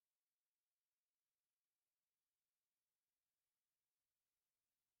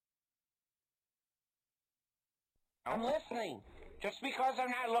I'm listening. Just because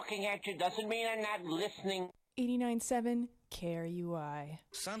I'm not looking at you doesn't mean I'm not listening. 89.7 KRUI.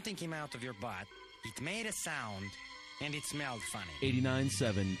 Something came out of your butt, it made a sound, and it smelled funny.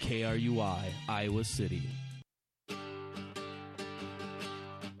 89.7 KRUI, Iowa City. You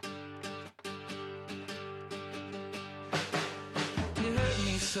hurt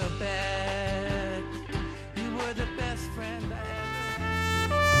me so bad. You were the best friend I ever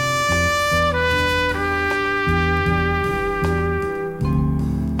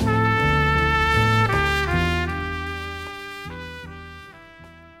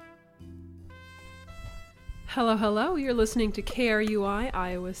Hello, hello. You're listening to KRUI,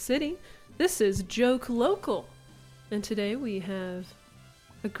 Iowa City. This is Joke Local. And today we have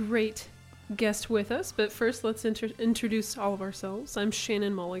a great guest with us. But first, let's introduce all of ourselves. I'm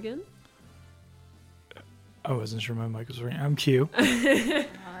Shannon Mulligan. I wasn't sure my mic was ringing. I'm Q.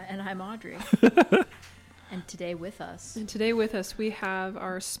 And I'm Audrey. And today with us, we have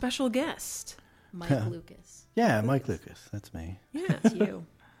our special guest, Mike Lucas. Yeah, Mike Lucas. That's me. Yeah, It's you.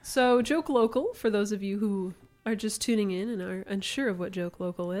 So, Joke Local, for those of you who are just tuning in and are unsure of what Joke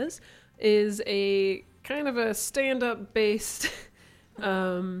Local is a kind of a stand-up based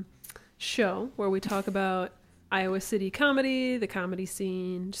show where we talk about Iowa City comedy, the comedy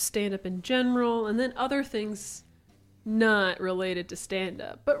scene, stand-up in general, and then other things not related to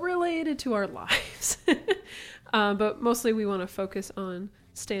stand-up, but related to our lives. But mostly we want to focus on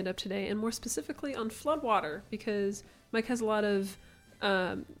stand-up today, and more specifically on Floodwater, because Mike has a lot of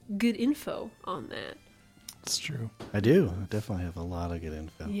good info on that. It's true. I do. I definitely have a lot of good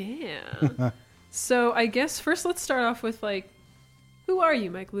info. Yeah. So I guess first let's start off with, like, who are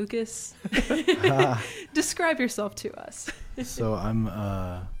you, Mike Lucas? Describe yourself to us. So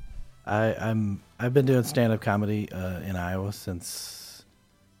I've been doing stand-up comedy in Iowa since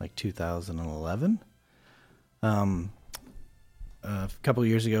like 2011. A couple of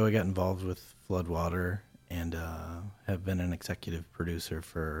years ago, I got involved with Floodwater and have been an executive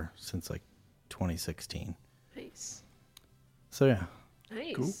producer since like 2016. Nice. So yeah.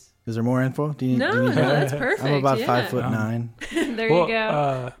 Nice. Cool. Is there more info? Do you No, need that's perfect. I'm about yeah. 5'9". There you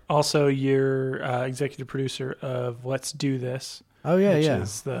go. Also, you're executive producer of Let's Do This. Oh yeah, which yeah.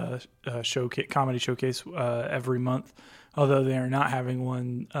 is the comedy showcase every month. Although they are not having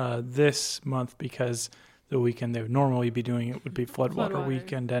one this month because the weekend they would normally be doing it would be Floodwater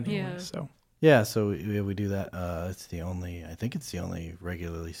weekend anyway. Yeah. So. Yeah, so we do that. I think it's the only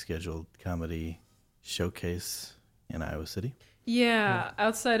regularly scheduled comedy showcase in Iowa City. Yeah,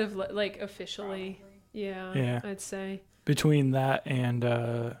 outside of, like, officially. Yeah, I'd say. Between that and,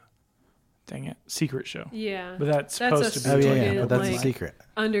 dang it, Secret Show. Yeah. But that's supposed to be. Oh, yeah, but that's a secret.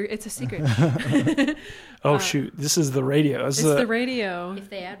 It's a secret. Shoot, this is the radio. It's the radio. If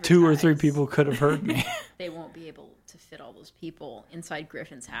they advertise, 2 or 3 people could have heard me. they won't be able to fit all those people inside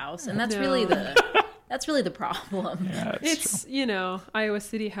Griffin's house, and that's really the problem. Yeah, It's true. Iowa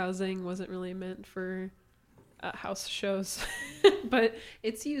City housing wasn't really meant for house shows, but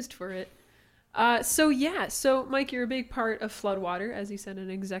it's used for it. So Mike, you're a big part of Floodwater, as you said, an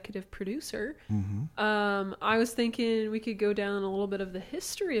executive producer. Mm-hmm. I was thinking we could go down a little bit of the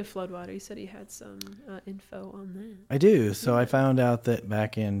history of Floodwater. You said you had some info on that. I do. So I found out that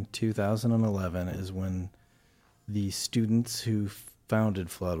back in 2011 is when the students who founded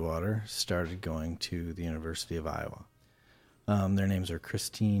Floodwater started going to the University of Iowa. Their names are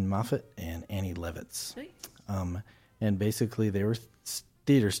Christine Moffett and Annie Levitz. Nice. And basically they were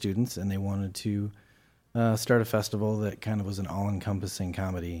theater students, and they wanted to start a festival that kind of was an all-encompassing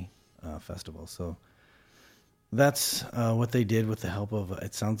comedy festival. So that's what they did with the help of,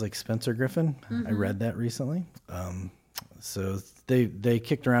 it sounds like Spencer Griffin. Mm-hmm. I read that recently. So they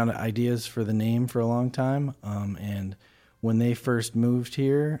kicked around ideas for the name for a long time. And when they first moved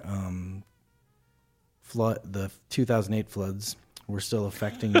here, the 2008 floods were still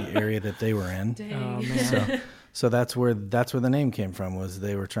affecting the area that they were in. Dang. Oh, man. So that's where the name came from, was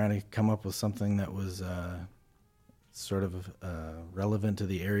they were trying to come up with something that was sort of relevant to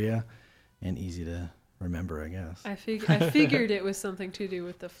the area and easy to remember, I guess. I figured it was something to do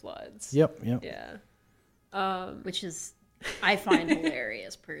with the floods. Yep. Yeah. Which is, I find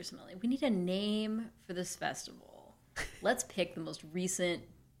hilarious personally. We need a name for this festival. Let's pick the most recent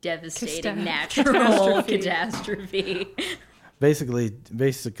devastating natural catastrophe.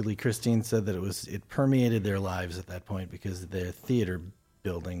 Basically, Christine said that it permeated their lives at that point because their theater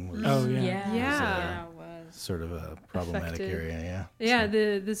building was, Yeah. It was sort of a problematic area. Yeah.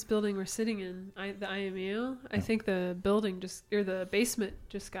 This building we're sitting in, the IMU, I think the building the basement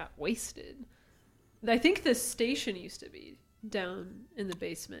just got wasted. I think the station used to be down in the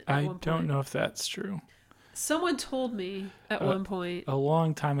basement. I don't know if that's true. Someone told me at one point. A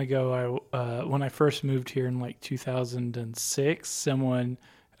long time ago, when I first moved here in like 2006, someone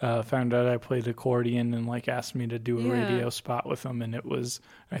found out I played accordion and like asked me to do a radio spot with them, and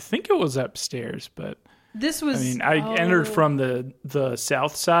I think it was upstairs, but this was. I mean, I entered from the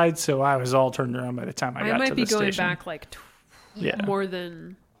south side, so I was all turned around by the time I got to the station. I might be going back like more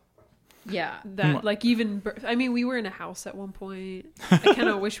than that. Like even, I mean, we were in a house at one point. I kind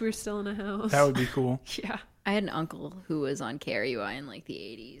of wish we were still in a house. That would be cool. Yeah. I had an uncle who was on KRUI in like the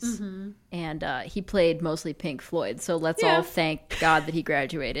 80s, and he played mostly Pink Floyd. So let's all thank God that he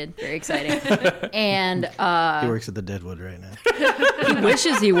graduated. Very exciting. And he works at the Deadwood right now. He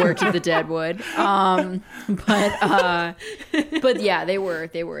wishes he worked at the Deadwood. But yeah, they were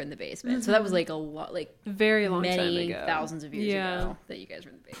in the basement. So that was like a lot, like very long time many ago, thousands of years ago that you guys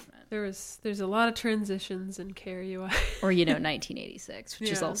were in the basement. There's a lot of transitions in KRUI. Or 1986,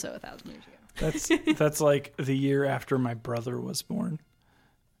 which is also 1,000 years ago. That's like the year after my brother was born,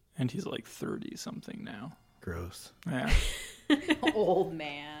 and he's like 30 something now. Gross. Yeah. Old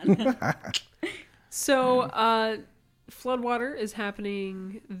man. So, Floodwater is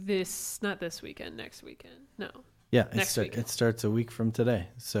happening not this weekend, next weekend. No. Yeah, weekend. It starts a week from today.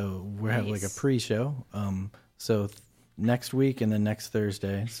 So we're having like a pre-show. Next week and then next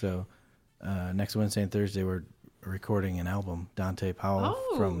Thursday. So next Wednesday and Thursday we're recording an album. Dante Powell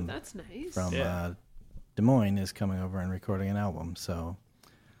from that's nice. From Des Moines is coming over and recording an album. So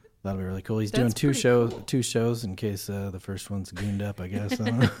that'll be really cool. He's doing two shows in case the first one's gooned up, I guess. I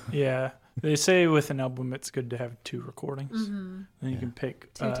don't know. Yeah. They say with an album it's good to have two recordings. Mm-hmm. Then you can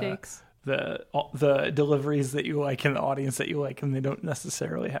pick two takes. The deliveries that you like and the audience that you like, and they don't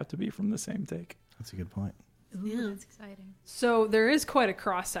necessarily have to be from the same take. That's a good point. Yeah, that's exciting. So there is quite a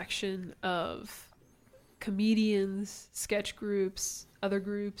cross-section of comedians, sketch groups, other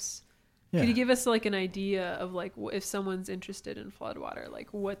groups. Yeah. Could you give us like an idea of like if someone's interested in Floodwater, like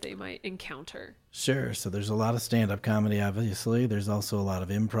what they might encounter? Sure. So there's a lot of stand-up comedy, obviously. There's also a lot of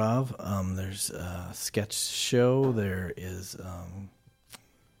improv. There's a sketch show. There is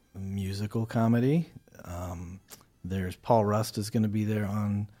musical comedy. There's Paul Rust is going to be there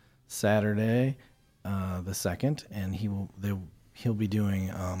on Saturday, the 2nd, and he'll be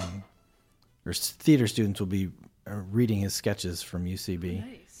doing or theater students will be reading his sketches from UCB.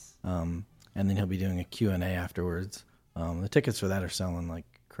 Nice. And then he'll be doing a Q&A afterwards. The tickets for that are selling like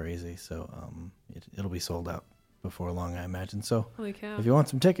crazy, so it'll be sold out before long, I imagine. So holy cow. If you want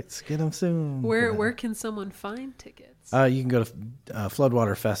some tickets, get them soon. Where can someone find tickets? You can go to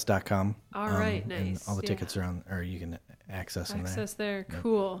floodwaterfest.com. All right, nice. And all the tickets are on, or you can access them there. Access there.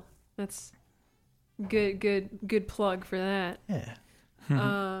 Cool. That's good plug for that.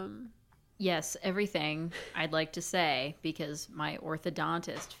 Yeah. Yes, everything I'd like to say, because my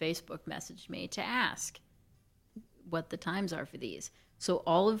orthodontist Facebook messaged me to ask what the times are for these. So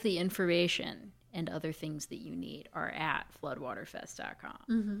all of the information and other things that you need are at floodwaterfest.com.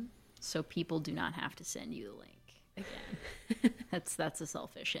 Mm-hmm. So people do not have to send you the link again. That's a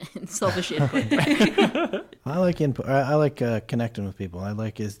selfish input there. I like input. I like connecting with people.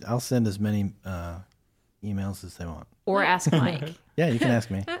 I'll send as many emails as they want. Or ask Mike. Yeah, you can ask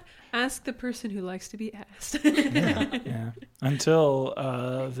me. Ask the person who likes to be asked. Yeah. Until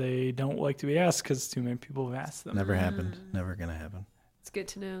they don't like to be asked because too many people have asked them. Never happened. Never gonna happen. It's good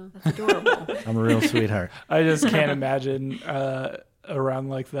to know. That's adorable. I'm a real sweetheart. I just can't imagine around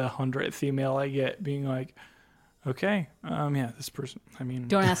like the 100th email I get being like, okay, this person. I mean,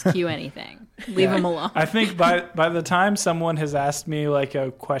 don't ask you anything. Leave them alone. I think by the time someone has asked me like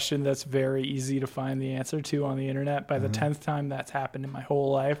a question that's very easy to find the answer to on the internet, by the 10th time that's happened in my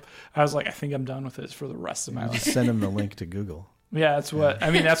whole life, I was like, I think I'm done with this for the rest of my life. Just send them the link to Google. Yeah, that's what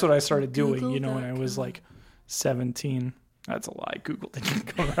I started doing. When I was like 17. That's a lie. Google didn't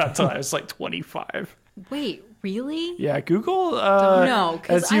come around until I was like 25. Wait, really? Yeah, Google. No,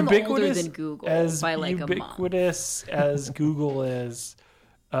 because I'm older than Google by like a month. As ubiquitous as Google is,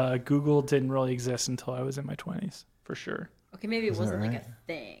 Google didn't really exist until I was in my 20s, for sure. Okay, maybe it wasn't like a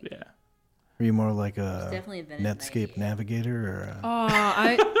thing. Yeah. Were you more like a definitely invented Netscape navigator or?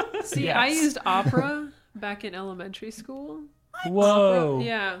 I used Opera back in elementary school. Whoa. Opera,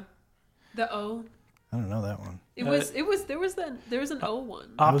 yeah. The O. I don't know that one. There was an O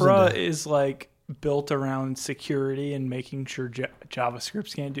one. Opera is like built around security and making sure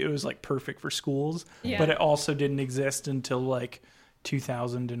JavaScript can't do it. It was like perfect for schools, but it also didn't exist until like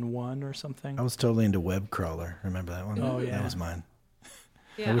 2001 or something. I was totally into Web Crawler. Remember that one? Oh yeah, that was mine.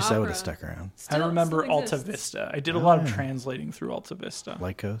 Yeah, I wish Opera. I would have stuck around. I remember Alta Vista. I did a lot of translating through Alta Vista.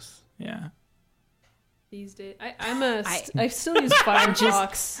 Lycos. Yeah. these days. I still use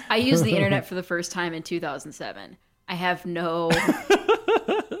Firefox. I used the internet for the first time in 2007. I have no.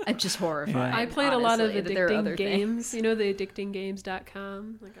 I'm just horrified. I played a lot of honestly, that there are addicting other games. things. You know, the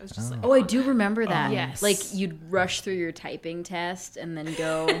addictinggames.com? Like, I was just like, Oh, I do remember that. Yes. Like, you'd rush through your typing test and then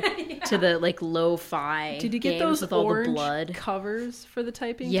go to the, like, lo-fi did you get games those with all the orange blood. covers for the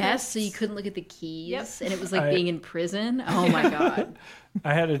typing Yes, tests? so you couldn't look at the keys. Yep. And it was like being in prison. Oh, my God.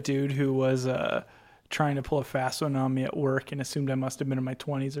 I had a dude who was trying to pull a fast one on me at work and assumed I must have been in my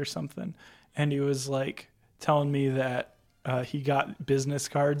 20s or something. And he was like telling me that he got business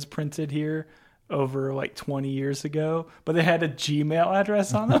cards printed here over like 20 years ago, but they had a Gmail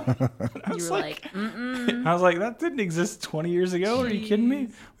address on them. You were like, mm-mm. I was like, that didn't exist 20 years ago. Are you kidding me?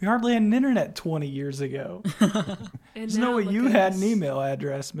 We hardly had an internet 20 years ago. There's no way you had an email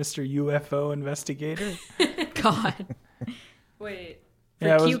address, Mr. UFO investigator. God. Wait.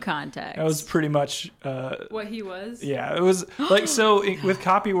 For Q context. That was pretty much What he was? yeah, it was like so with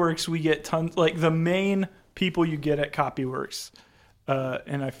Copyworks we get tons like the main people you get at Copyworks.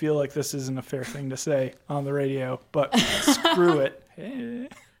 And I feel like this isn't a fair thing to say on the radio, but screw it.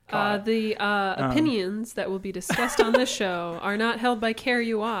 The opinions that will be discussed on this show are not held by Care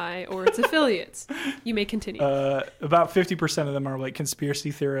UI or its affiliates. You may continue. About 50% of them are like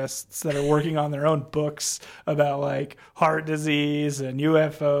conspiracy theorists that are working on their own books about like heart disease and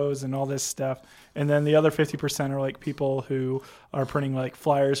UFOs and all this stuff. And then the other 50% are like people who are printing like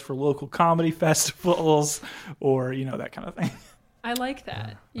flyers for local comedy festivals or, you know, that kind of thing. I like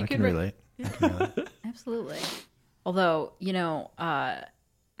that. I can relate. Absolutely. Although, you know, I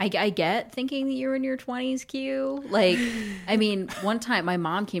get thinking that you're in your 20s, Q. Like, I mean, one time my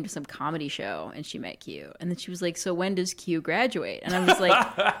mom came to some comedy show and she met Q. And then she was like, so when does Q graduate? And I was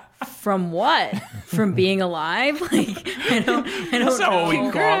like, from what? From being alive? Like, I don't That's not know. what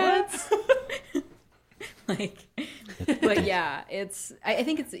we call it. Like, but yeah, I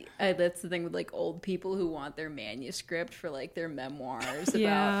think it's that's the thing with like old people who want their manuscript for like their memoirs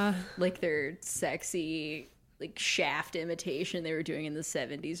about like their sexy like shaft imitation they were doing in the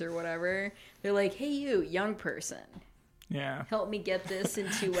 70s or whatever. They're like, hey, you young person, Yeah. help me get this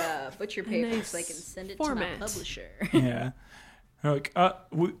into butcher paper so I can send it to my publisher. Yeah. Like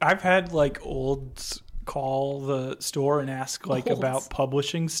I've had like olds call the store and ask like about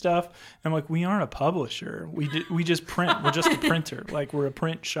publishing stuff. And I'm like, we aren't a publisher. We just print. We're just a printer. Like we're a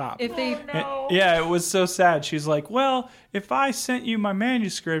print shop. If they yeah, it was so sad. She's like, well, if I sent you my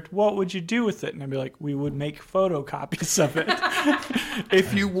manuscript, what would you do with it? And I'd be like, we would make photocopies of it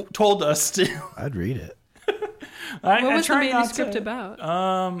if you told us to. I'd read it. What was the manuscript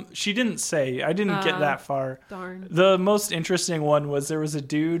about? She didn't say. I didn't get that far. Darn. The most interesting one was there was a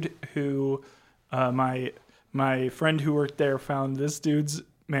dude who my friend who worked there found this dude's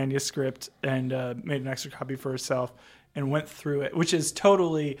manuscript and made an extra copy for herself and went through it, which is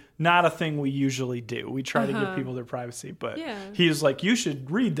totally not a thing we usually do. We try to give people their privacy, but he was like, you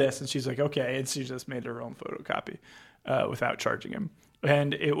should read this. And she's like, okay. And she just made her own photocopy without charging him.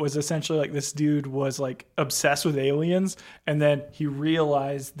 And it was essentially like this dude was like obsessed with aliens. And then he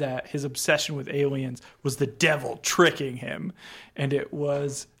realized that his obsession with aliens was the devil tricking him. And it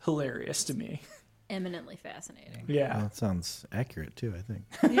was hilarious to me. Eminently fascinating. Yeah. Well, that sounds accurate too, I think.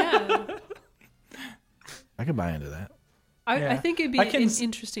 Yeah. I could buy into that. I think it'd be an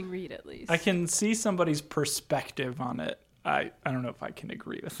interesting read at least. I can see somebody's perspective on it. I don't know if I can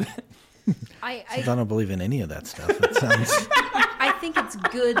agree with it. Since I don't believe in any of that stuff, it sounds... I think it's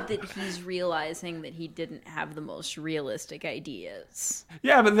good that he's realizing that he didn't have the most realistic ideas.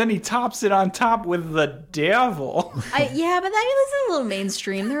 Yeah, but then he tops it on top with the devil. But this is a little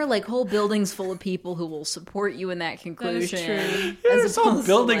mainstream. There are like whole buildings full of people who will support you in that conclusion. That is true. Yeah, there's whole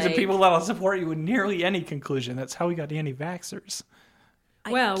buildings of people that will support you in nearly any conclusion. That's how we got anti-vaxxers.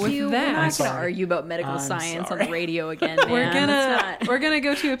 Well, with We're that, not going to argue about medical science on the radio again, man. we're gonna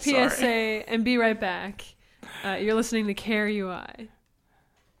go to a PSA and be right back. You're listening to Care UI.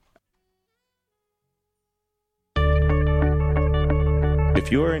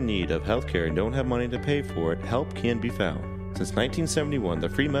 If you are in need of health care and don't have money to pay for it, help can be found. Since 1971, the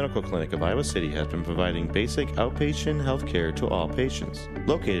Free Medical Clinic of Iowa City has been providing basic outpatient health care to all patients.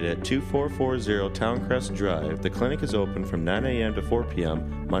 Located at 2440 Towncrest Drive, the clinic is open from 9 a.m. to 4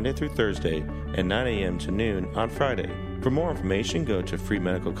 p.m. Monday through Thursday and 9 a.m. to noon on Friday. For more information, go to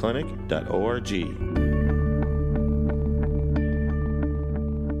freemedicalclinic.org.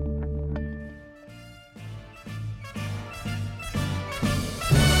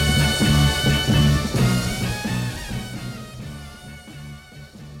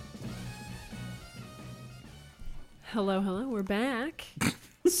 Hello, we're back.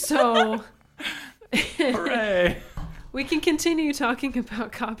 So, Hooray! We can continue talking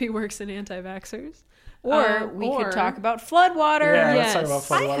about copyworks and anti-vaxxers. Or we could talk about Floodwater. Yeah, Yes. let's talk about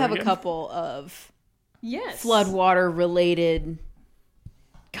Floodwater I have again. a couple of Yes. Floodwater related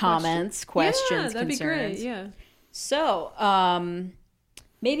comments, questions, that'd concerns. be great. Yeah. So,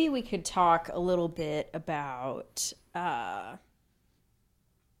 maybe we could talk a little bit about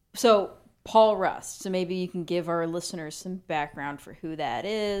so Paul Rust. So maybe you can give our listeners some background for who that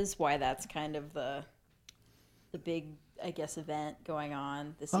is, why that's kind of the big, I guess, event going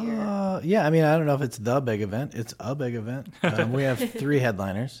on this year. Yeah, I mean, I don't know if it's the big event. It's a big event. We have 3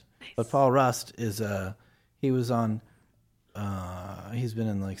 headliners, but Paul Rust is he was on. He's been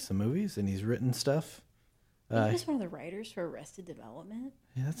in like some movies and he's written stuff. He was one of the writers for Arrested Development.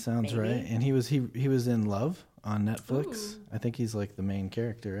 Yeah, that sounds Maybe. right. And he was in Love on Netflix. I think he's like the main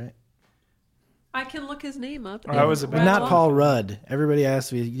character, right? I can look his name up. I was and about- But not rattle Paul Rudd. Everybody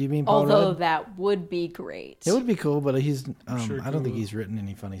asks me, "Do you mean Paul Although Rudd?" that would be great. It would be cool, but he's. sure I don't think cool. he's written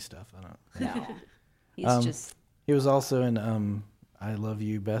any funny stuff. I don't. No. He's just He was also in I Love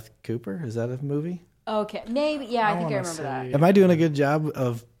You, Beth Cooper. Is that a movie? okay. Maybe yeah, I think I wanna remember that. say- Am I doing a good job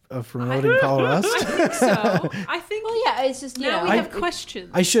of promoting Paul Rust? I think so. I think Well, yeah, it's just now we have questions.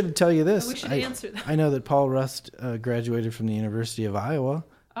 I should tell you this. We should I, answer them. I know that Paul Rust graduated from the University of Iowa,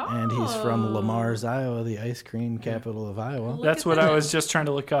 and he's from Lamar's, Iowa, the ice cream capital of Iowa. That's at what I that. was just trying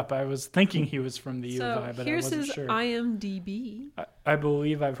to look up. I was thinking he was from the U of So I, but I here's wasn't his sure. IMDb. I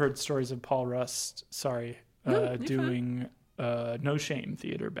believe I've heard stories of Paul Rust. you're doing No Shame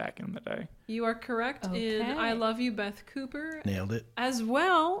theater back in the day. You are correct in Okay. I Love You, Beth Cooper, Nailed it. as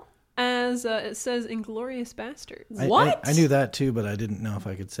well as it says Inglorious Bastards. What? I knew that too, but I didn't know if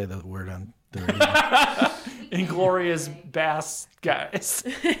I could say the word on the radio. Inglorious Bass guys.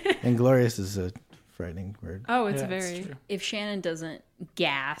 Inglorious is a frightening word. Oh, it's Yeah, very. true. If Shannon doesn't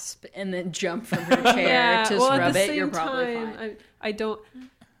gasp and then jump from her chair Yeah, to well, at rub the it, same you're probably time, fine. I don't.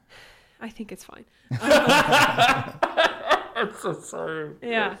 I think it's fine. I'm so sorry.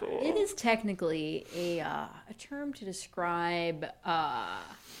 Yeah. It is technically a term to describe,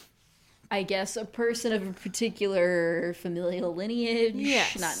 I guess, a person of a particular familial lineage.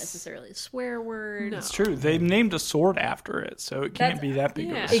 Yes. Not necessarily a swear word. No. It's true. They named a sword after it, so it can't be that big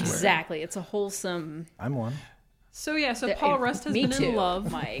yeah. of a swear. Exactly. It's a wholesome. I'm one. So yeah, so Paul Rust has Me been too, in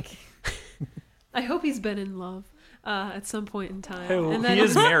love. Mike. I hope he's been in love at some point in time. Hey, And that he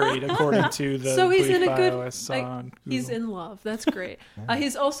is married, according to the so he's in a brief good. bio I saw like, on he's Google. in love. That's great.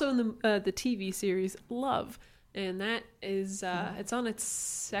 He's also in the TV series Love, and that is it's on its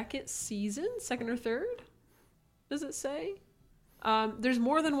second or third. Does it say? There's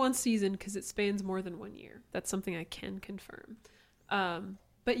more than one season because it spans more than 1 year. That's something I can confirm.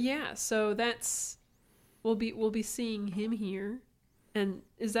 But yeah, so that's we'll be seeing him here. And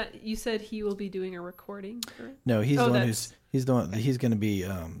is that you said he will be doing a recording? Correct? No, he's Oh, the one that's- he's the one. He's going to be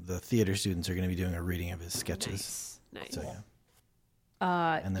the theater students are going to be doing a reading of his sketches. Nice. So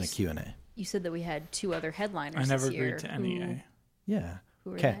yeah, and then a You Q&A. You said that we had 2 other headliners I never this year. agreed to any. Yeah.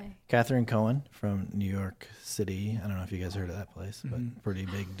 Who are they? Catherine Cohen from New York City. I don't know if you guys heard of that place, Mm-hmm. but pretty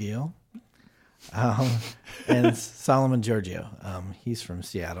big deal. And Solomon Giorgio. He's from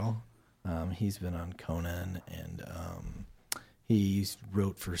Seattle. He's been on Conan, and he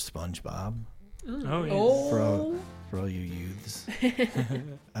wrote for SpongeBob. Oh, yeah. For all you youths.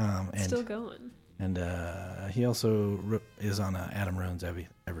 And Still going. and he also is on Adam Rowan's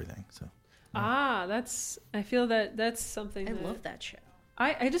Everything. So I feel that's something I love that show.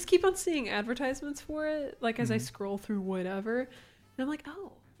 I just keep on seeing advertisements for it, like as I Mm-hmm. scroll through whatever, and I'm like,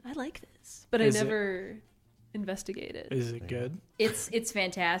 oh, I like this, but Is I it- never investigate it. Is it good? It's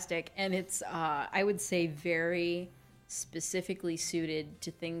fantastic, and it's I would say very specifically suited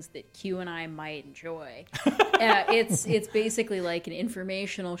to things that Q and I might enjoy. It's basically like an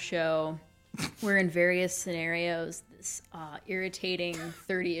informational show where in various scenarios this irritating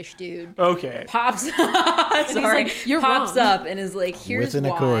 30-ish dude Okay. pops sorry like, "You're pops wrong." up and is like, here's With an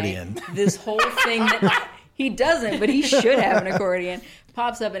why accordion. this whole thing that he doesn't, but he should have an accordion,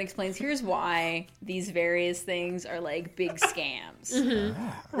 pops up and explains, here's why these various things are like big scams.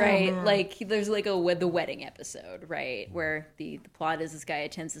 Right? Like there's like the wedding episode, right? Where the plot is this guy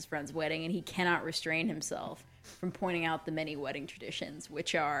attends his friend's wedding and he cannot restrain himself from pointing out the many wedding traditions,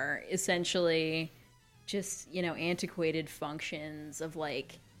 which are essentially just, antiquated functions of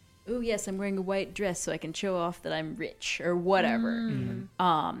like, oh yes, I'm wearing a white dress so I can show off that I'm rich or whatever.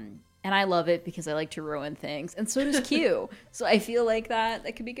 And I love it because I like to ruin things, and so does Q. So I feel like that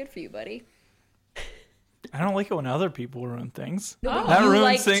could be good for you, buddy. I don't like it when other people ruin things. but That you ruins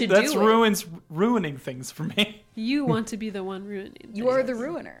like things. to That's do it. ruining things for me. You want to be the one ruining. You are things. the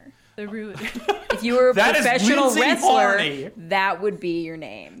ruiner. The Ruiner. If you were a That is professional Lindsay wrestler, Harney. that would be your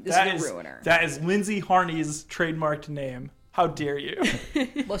name. This is the Ruiner. That is Lindsay Harney's trademarked name. How dare you?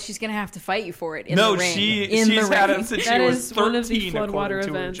 Well, she's gonna have to fight you for it in No, the ring. she's had it since she That was is one of the 13, Floodwater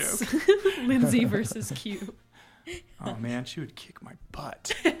according to her events. joke. Lindsay versus Q. Oh man, she would kick my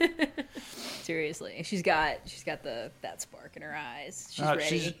butt. Seriously, she's got that spark in her eyes. She's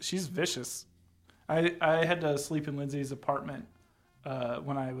ready. She's vicious. I had to sleep in Lindsay's apartment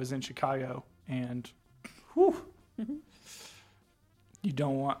when I was in Chicago, and whew, you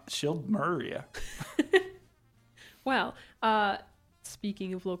don't want, she'll murder you. Well,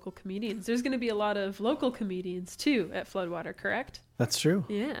 speaking of local comedians, there's going to be a lot of local comedians too at Floodwater, correct? That's true.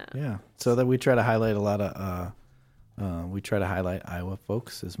 Yeah. Yeah. So that we try to highlight a lot of Iowa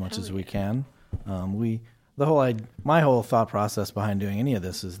folks as much as we can. My whole thought process behind doing any of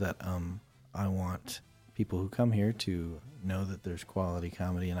this is that I want people who come here to know that there's quality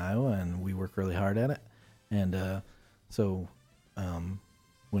comedy in Iowa, and we work really hard at it. And so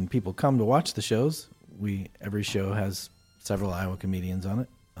when people come to watch the shows, every show has several Iowa comedians on it.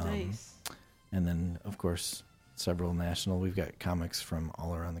 Nice. And then, of course, several national. We've got comics from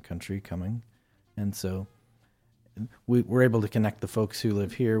all around the country coming. And so we're able to connect the folks who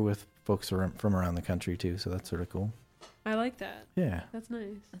live here with folks from around the country, too. So that's sort of cool. I like that. Yeah. That's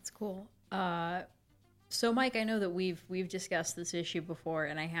nice. That's cool. So, Mike, I know that we've discussed this issue before,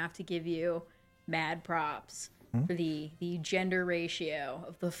 and I have to give you mad props for the gender ratio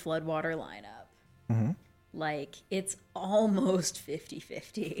of the Floodwater lineup. Mm-hmm. Like, it's almost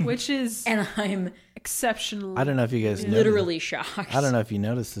 50-50. Which is and I'm exceptionally. I don't know if you guys literally shocked. I don't know if you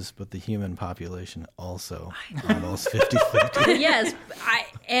noticed this, but the human population also almost 50-50. Yes,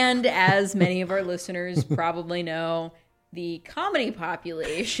 and as many of our listeners probably know, the comedy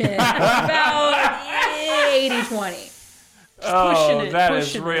population is about 80-20. Oh, that is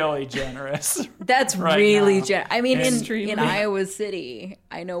pushing it. really generous. That's Right really now. generous. I mean, Extremely. in Iowa City,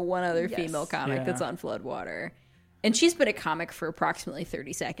 I know one other Yes. female comic Yeah. that's on Floodwater, and she's been a comic for approximately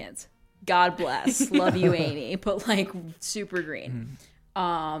 30 seconds. God bless, love you, Amy, but like super green.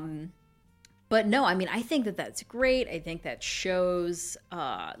 But no, I mean, I think that's great. I think that shows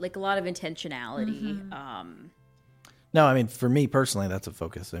like a lot of intentionality. No, I mean, for me personally, that's a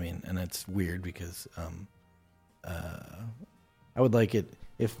focus. I mean, and it's weird because I would like it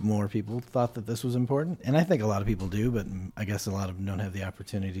if more people thought that this was important. And I think a lot of people do, but I guess a lot of them don't have the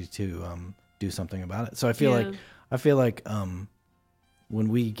opportunity to do something about it. So I feel like when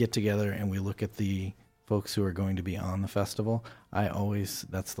we get together and we look at the folks who are going to be on the festival,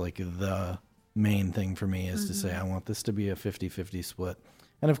 that's like the main thing for me is to say, I want this to be a 50-50 split.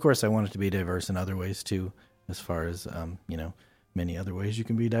 And of course, I want it to be diverse in other ways too, as far as, many other ways you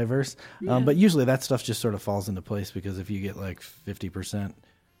can be diverse. But usually that stuff just sort of falls into place because if you get like 50%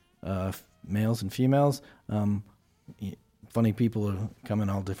 males and females, funny people come in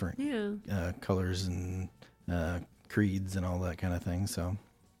all different colors and creeds and all that kind of thing. So,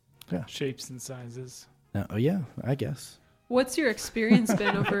 yeah. Shapes and sizes. I guess. What's your experience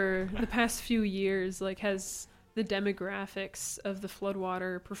been over the past few years? Like, has the demographics of the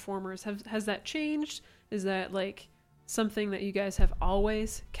Floodwater performers, has that changed? Is that like something that you guys have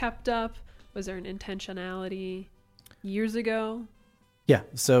always kept up? Was there an intentionality years ago? Yeah.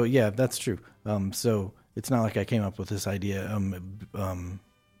 So yeah, that's true. So it's not like I came up with this idea.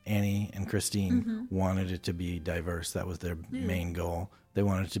 Annie and Christine wanted it to be diverse. That was their main goal. They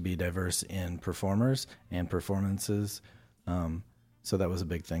wanted it to be diverse in performers and performances. So that was a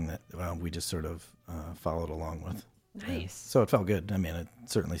big thing that we just sort of followed along with. Nice. So it felt good. I mean,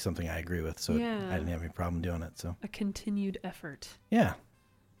 it's certainly something I agree with. So Yeah. I didn't have any problem doing it. So A continued effort. yeah.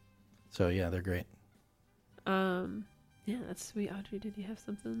 So yeah, they're great. Yeah, that's sweet. Audrey, did you have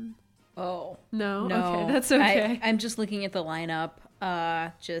something? Oh. No? No. Okay, that's okay. I'm just looking at the lineup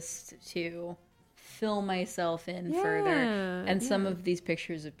just to fill myself in further. And some of these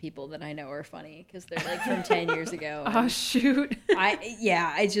pictures of people that I know are funny because they're like from 10 years ago. Oh, shoot.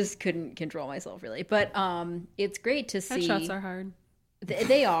 I just couldn't control myself really. But it's great to see. Headshots are hard.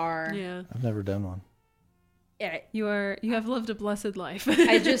 They are. Yeah. I've never done one. Yeah. You have lived a blessed life.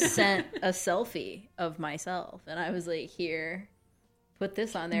 I just sent a selfie of myself and I was like, here, put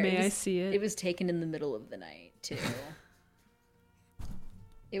this on there. May I see it? It was taken in the middle of the night too.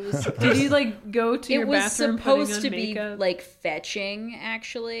 It was. Did you like go to your bathroom? It was supposed to makeup? be like fetching.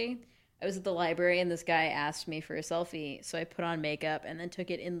 Actually, I was at the library and this guy asked me for a selfie, so I put on makeup and then took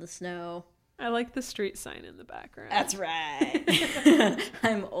it in the snow. I like the street sign in the background. That's right.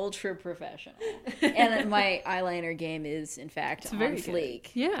 I'm ultra professional, and my eyeliner game is in fact on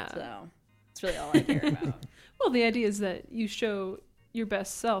fleek. Yeah. So it's really all I care about. Well, the idea is that you show your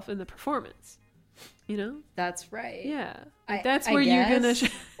best self in the performance. You know? That's right. Yeah. That's where you're gonna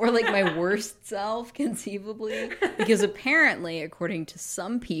or like my worst self, conceivably, because apparently, according to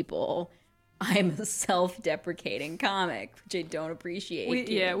some people, I'm a self-deprecating comic, which I don't appreciate.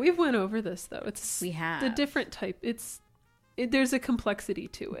 We've went over this though. We have the different type. There's a complexity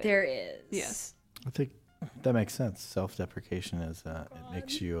to it. There is. Yes. I think that makes sense. Self-deprecation is it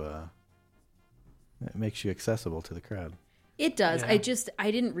makes you accessible to the crowd. It does. Yeah.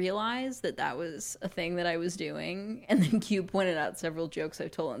 I didn't realize that was a thing that I was doing. And then Q pointed out several jokes I've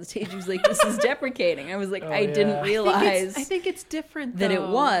told on stage. He was like, this is deprecating. I was like, I didn't realize I think it's different, that though. it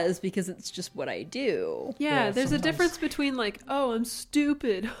was, because it's just what I do. Yeah, there's a difference between like, oh, I'm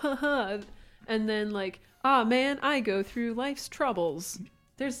stupid, haha, and then like, ah, man, I go through life's troubles.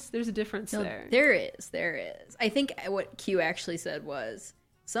 There's a difference there. There is. I think what Q actually said was,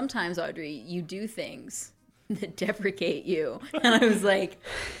 sometimes, Audrey, you do things that deprecate you. And I was like,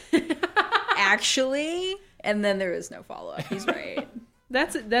 actually? And then there was no follow-up. He's right.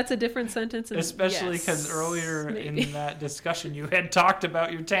 That's a different sentence. Especially because earlier in that discussion, you had talked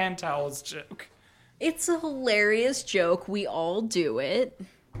about your tan towels joke. It's a hilarious joke. We all do it.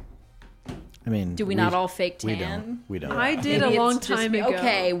 I mean, do we not all fake tan? We don't. I did a long time ago.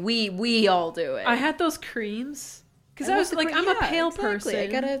 Okay, we all do it. I had those creams. Because I was like, I'm a pale person. I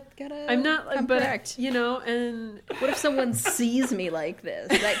gotta. I'm not, but correct. You know. And what if someone sees me like this?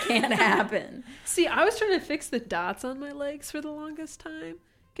 That can't happen. See, I was trying to fix the dots on my legs for the longest time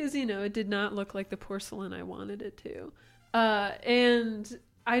because it did not look like the porcelain I wanted it to, and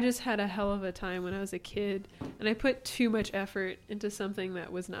I just had a hell of a time when I was a kid, and I put too much effort into something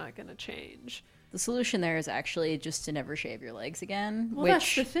that was not going to change. The solution there is actually just to never shave your legs again, well, which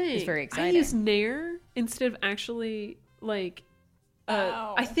that's the thing. is very exciting. I use Nair instead of actually, like,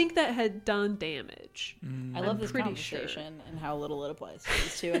 I think that had done damage. I love this conversation and how little it applies to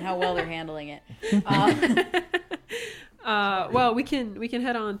these two and how well they're handling it. Well, we can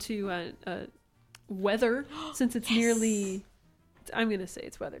head on to weather since it's nearly... I'm going to say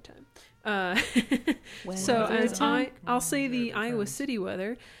it's weather time. So as I'll say the Iowa City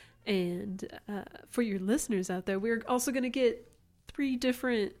weather. And for your listeners out there, we're also going to get 3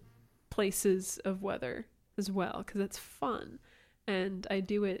 different places of weather as well, because it's fun. And I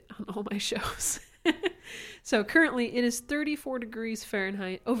do it on all my shows. So currently it is 34 degrees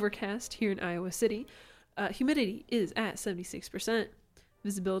Fahrenheit, overcast here in Iowa City. Humidity is at 76%.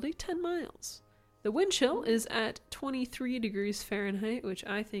 Visibility 10 miles. The wind chill is at 23 degrees Fahrenheit, which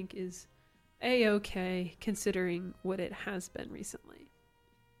I think is a-okay considering what it has been recently.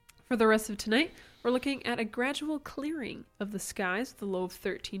 For the rest of tonight, we're looking at a gradual clearing of the skies with a low of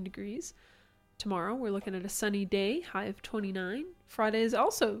 13 degrees. Tomorrow, we're looking at a sunny day, high of 29. Friday is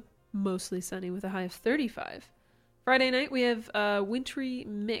also mostly sunny with a high of 35. Friday night, we have a wintry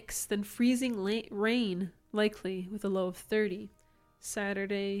mix, then freezing rain likely with a low of 30.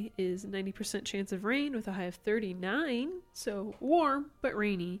 Saturday is 90% chance of rain with a high of 39, so warm but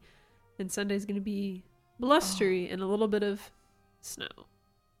rainy. And Sunday is going to be blustery and a little bit of snow.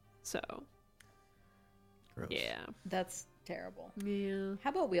 So, gross. Yeah. That's terrible. Yeah. How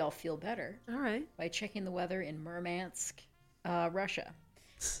about we all feel better? All right. By checking the weather in Murmansk, Russia.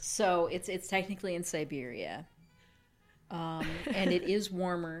 So it's technically in Siberia. And it is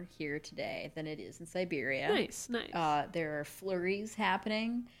warmer here today than it is in Siberia. Nice. There are flurries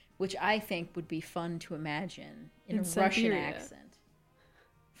happening, which I think would be fun to imagine in a Siberia. Russian accent.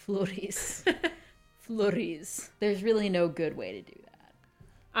 Flurries. Flurries. There's really no good way to do that.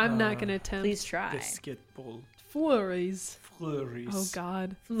 I'm not going to attempt. Please try. Basketball. Flurries. Flurries. Oh,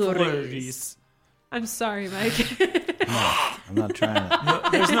 God. Flurries. I'm sorry, Mike. I'm not trying to. No,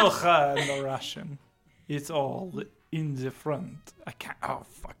 there's no ha in the Russian. It's all in the front. I can't. Oh,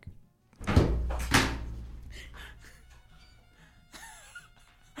 fuck.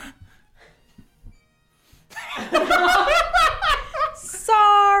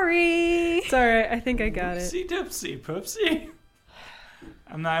 Sorry. It's all right. I think I got it. Oopsie doopsie poopsie.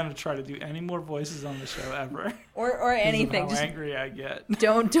 I'm not going to try to do any more voices on the show ever. Or anything. How angry I get.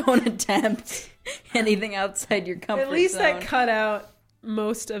 Don't attempt anything outside your comfort zone. At least I cut out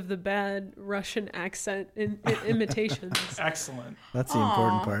most of the bad Russian accent imitations. Excellent. That's the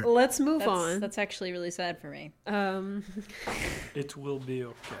important part. Let's move on. That's actually really sad for me. It will be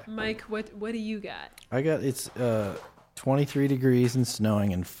okay. Mike, what do you got? I got it's 23 degrees and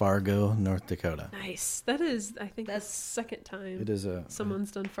snowing in Fargo, North Dakota. Nice. That is, I think, that's the second time It is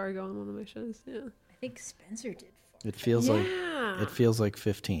someone's done Fargo on one of my shows. Yeah. I think Spencer did. It feels like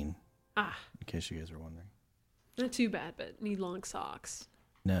 15. Ah. In case you guys were wondering. Not too bad, but need long socks.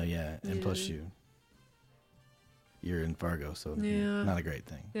 No, yeah, and plus you're in Fargo, so Yeah. not a great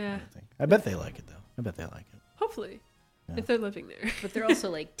thing. Yeah. I bet they like it though. I bet they like it. Hopefully, Yeah. if they're living there. But they're also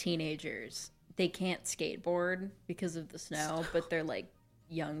like teenagers. They can't skateboard because of the snow, but they're like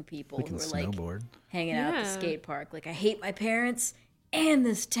young people They can who are like snowboard. hanging out at the Yeah. skate park. Like, I hate my parents and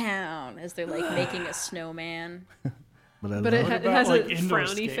this town, as they're like making a snowman. But I But love it has like a indoor frowny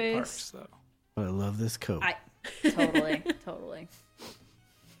skate face. parks, though? But I love this coat. Totally.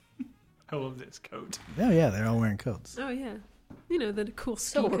 I love this coat. Oh yeah, they're all wearing coats. Oh yeah, you know the cool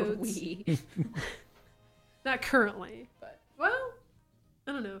ski So are coats. we. Not currently, but well,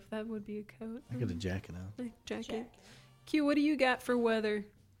 I don't know if that would be a coat. I got a jacket on. Like jacket. Q, what do you got for weather?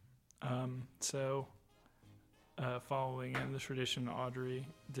 So, following in the tradition Audrey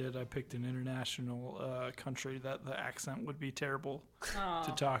did, I picked an international country that the accent would be terrible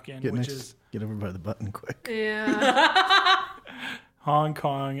to talk in, Get which next, is get over by the button quick. Yeah. Hong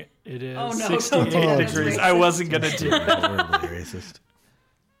Kong. It is Oh, no, don't 68 do that. degrees. That's I wasn't going to do that. Horribly racist.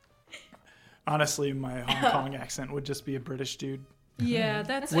 Honestly, my Hong Kong accent would just be a British dude. Yeah,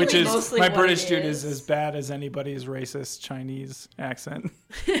 that's Which really is, mostly my what British it dude is is. as bad as anybody's racist Chinese accent.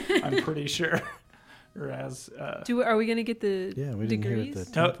 I'm pretty sure. Whereas, Are we gonna get the Yeah, we didn't degrees? hear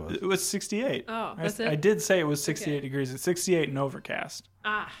what the no, temp was. it was 68. Oh, I, that's I it? did say it was 68 Okay. degrees. It's 68 and overcast.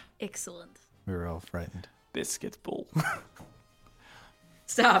 Ah, Excellent. We were all frightened. Biscuits bull.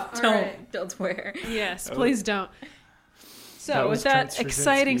 Stop. All Don't. right. Don't swear. yes, Oh. please don't. That So was with that Trent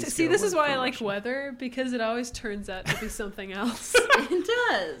exciting, Straczynski's see, this is go why for I like Russia. weather, because it always turns out to be something else. It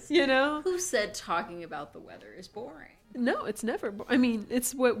does. You know? Who said talking about the weather is boring? No, it's never. I mean,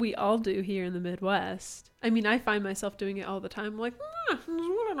 it's what we all do here in the Midwest. I mean, I find myself doing it all the time. I'm like,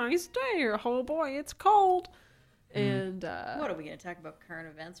 what a nice day here. Oh boy, it's cold. And What are we going to talk about? Current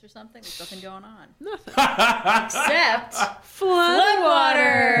events or something? There's nothing going on. nothing. Except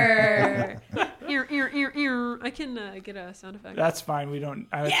Floodwater. Ear. I can get a sound effect. That's fine. We don't.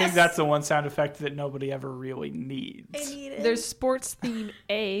 I think that's the one sound effect that nobody ever really needs. There's sports theme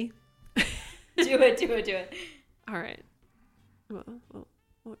A. do it. All right. Well,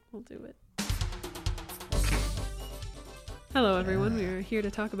 we'll do it. Hello, everyone. We are here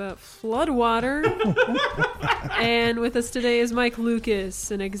to talk about Floodwater. And with us today is Mike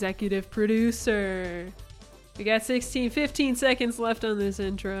Lucas, an executive producer. We got 15 seconds left on this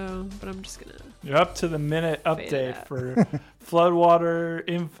intro, but I'm just going to... You're up to the minute Fade it update out. for Floodwater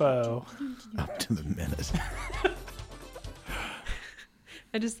info. Up to the minute.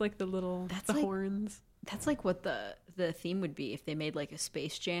 I just like the little That's like- horns. That's like what the theme would be if they made like a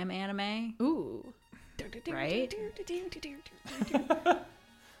Space Jam anime. Ooh. Right?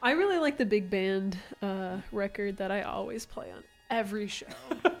 I really like the big band record that I always play on every show.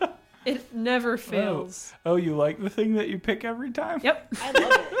 It never fails. Oh, you like the thing that you pick every time? Yep. I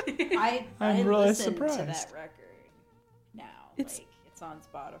love it. I'm really listen to surprised. that record now. It's- It's on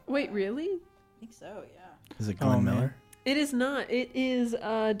Spotify. Wait, really? I think so, yeah. Is it Glenn man. Miller? It is not. It is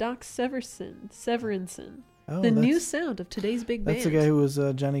Doc Severinsen. Oh, The new that's- sound of today's big band. That's the guy who was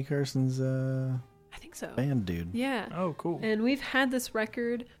Johnny Carson's I think so. band dude. Yeah. Oh, cool. And we've had this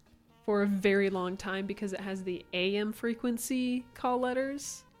record for a very long time because it has the AM frequency call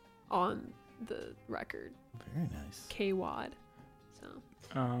letters on the record. Very nice. K-Wad. So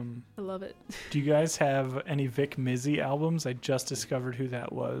I love it. Do you guys have any Vic Mizzy albums? I just discovered who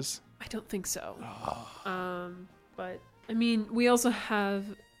that was. I don't think so. But I mean, we also have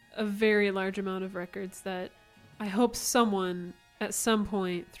a very large amount of records that I hope someone at some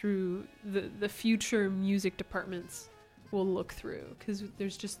point through the future music departments will look through, because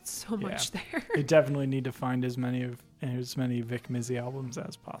there's just so much there. They definitely need to find as many Vic Mizzy albums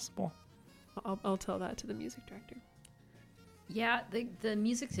as possible. I'll tell that to the music director. Yeah, the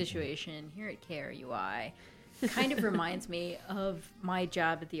music situation here at KRUI kind of reminds me of my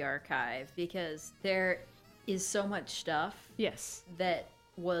job at the archive, because there is so much stuff Yes. that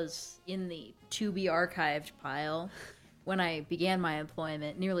was in the to be archived pile when I began my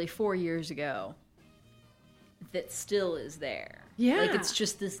employment nearly 4 years ago that still is there. Yeah. Like, it's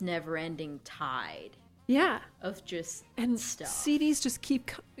just this never-ending tide Yeah. of just And stuff. CDs just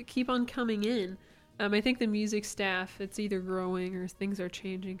keep on coming in. I think the music staff, it's either growing or things are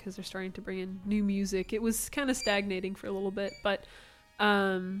changing because they're starting to bring in new music. It was kind of stagnating for a little bit, but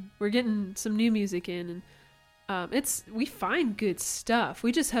we're getting some new music in, and we find good stuff.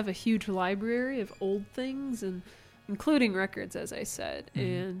 We just have a huge library of old things, and including records, as I said.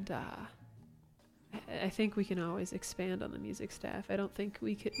 And I think we can always expand on the music staff. I don't think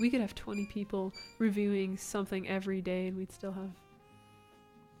we could have 20 people reviewing something every day, and we'd still have.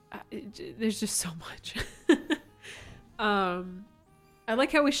 There's just so much. I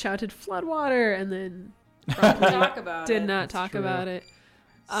like how we shouted Floodwater, and then talk about Did it. not talk about it.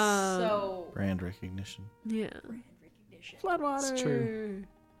 So Brand recognition. Yeah. Floodwater. It's true.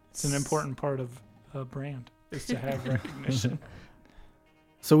 It's an important part of a brand is to have recognition.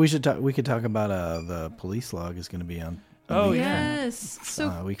 So we could talk about the police log is going to be on. Oh, yes. So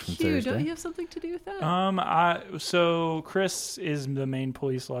a week from cute. Thursday. Don't you have something to do with that? So Chris is the main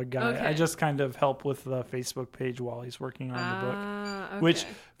police log guy. Okay. I just kind of help with the Facebook page while he's working on the book. Okay. Which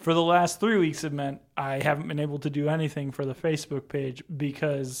for the last 3 weeks it meant I haven't been able to do anything for the Facebook page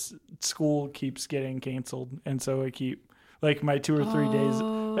because school keeps getting canceled, and so I keep like my 2 or 3 days.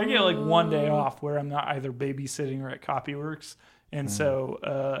 I get like 1 day off where I'm not either babysitting or at Copyworks, and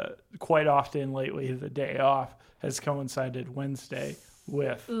so quite often lately the day off has coincided Wednesday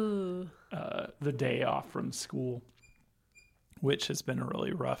with the day off from school, which has been a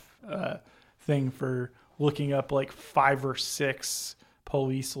really rough thing for looking up like 5 or 6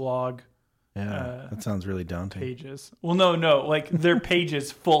 police log that sounds really daunting. pages. Well, no, like they're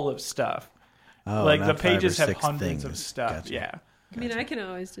pages full of stuff. Oh, like not the 5 or pages have 6 hundreds of things. stuff. Gotcha. Yeah. I mean, I can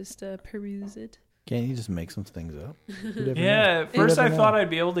always just peruse it. Can't you just make some things up? Who'd ever know? Yeah, at first I never thought know. I'd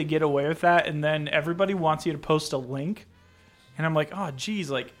be able to get away with that, and then everybody wants you to post a link, and I'm like, oh, geez,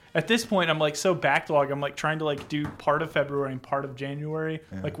 like at this point I'm like so backlogged. I'm like trying to like do part of February and part of January,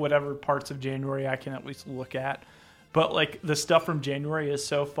 like whatever parts of January I can at least look at. But like the stuff from January is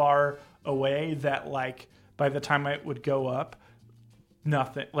so far away that like by the time it would go up,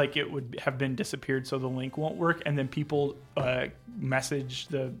 nothing, like it would have been disappeared, so the link won't work, and then people message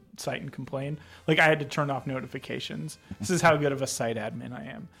the site and complain. Like I had to turn off notifications. This is how good of a site admin I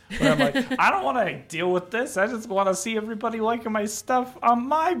am. Where I'm like, I don't want to deal with this. I just want to see everybody liking my stuff on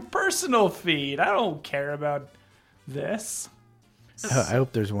my personal feed. I don't care about this. I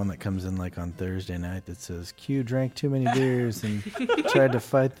hope there's one that comes in like on Thursday night that says Q drank too many beers and tried to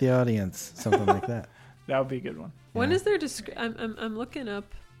fight the audience, something like that. That would be a good one. When is there I'm looking up.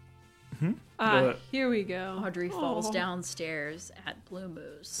 Here we go. Audrey falls downstairs at Blue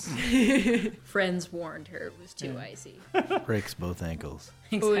Moose. Friends warned her it was too icy. Breaks both ankles.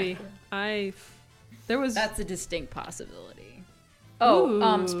 Oy, That's a distinct possibility.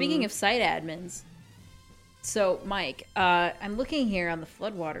 Oh, speaking of site admins, so Mike, I'm looking here on the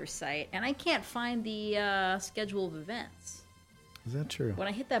Floodwater site, and I can't find the schedule of events. Is that true? When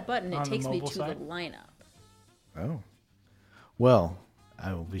I hit that button, it On the takes me mobile to site? the lineup. Oh. Well,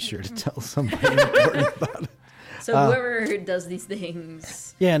 I will be sure to tell somebody important about it. So whoever does these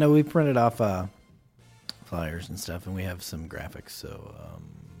things, Yeah, no, we printed off flyers and stuff, and we have some graphics, so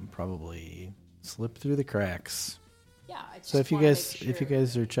probably slip through the cracks. yeah. I So just if you wanna guys make if you sure.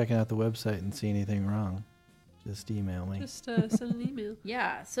 guys are checking out the website and see anything wrong, just email me. Just send an email.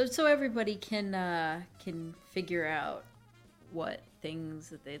 Yeah, so everybody can figure out what things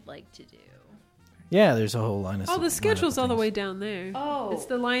that they'd like to do. Yeah, there's a whole line of Oh, the lineup schedule's of all the things. way down there. Oh, It's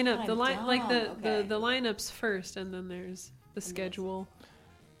the lineup. The I'm line, like dumb. Okay. the lineups first, and then there's the schedule.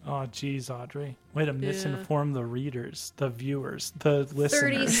 Oh, geez, Audrey. Way to Yeah. misinform the readers, the viewers, the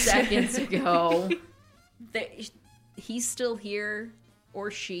 30 listeners. seconds ago, he's still here, or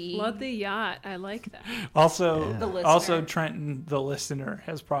she. Flood the yacht. I like that. Also, The listener. also Trenton, the listener,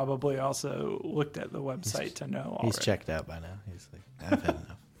 has probably also looked at the website to know already. He's checked out by now. He's like, I've had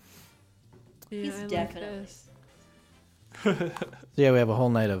enough. Yeah, He's I like definitely- this. So yeah, we have a whole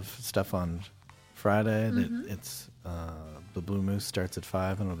night of stuff on Friday. That it's the Blue Moose starts at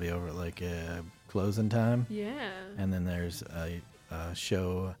 5 and it'll be over at like closing time. Yeah. And then there's a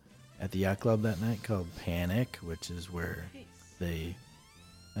show at the yacht club that night called Panic, which is where they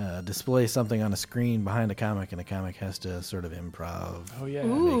display something on a screen behind a comic, and the comic has to sort of improv, Oh, yeah.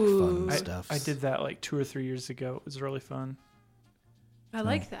 make fun I, stuff. I did that like 2 or 3 years ago. It was really fun. I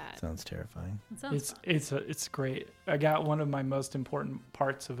like that. Sounds terrifying. That sounds It's fun. it's great. I got one of my most important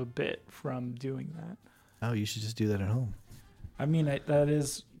parts of a bit from doing that. Oh, you should just do that at home. I mean, that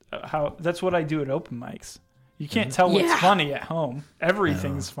is that's what I do at open mics. You can't tell what's Yeah. funny at home.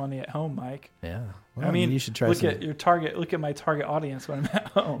 Everything's funny at home, Mike. Yeah. Well, I mean, you should try look some. at your target. Look at my target audience when I'm at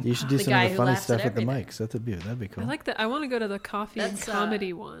home. You should do The some guy of who the funny laughs at stuff at the everything. mics. That'd be cool. I like that. I want to go to the coffee and That's,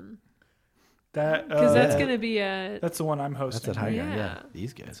 comedy one That because that's yeah. gonna be a. that's the one I'm That's hosting. at High Ground. Yeah. Yeah,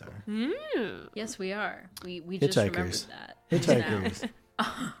 these guys are Yes, we are. We just remembered Hitchhikers. that. hitchhikers.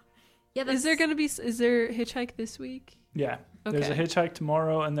 Yeah, that's, Is there gonna be? Is there hitchhike this week? Yeah, there's a Okay. hitchhike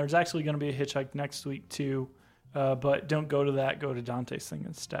tomorrow, and there's actually going to be a hitchhike next week too. But don't go to that. Go to Dante's thing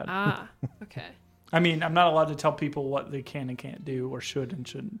instead. Ah, okay. I mean, I'm not allowed to tell people what they can and can't do, or should and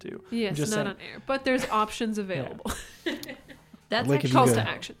shouldn't do. I'm Yes, just not saying- on air, but there's options available. that's Like if actually you Calls go- to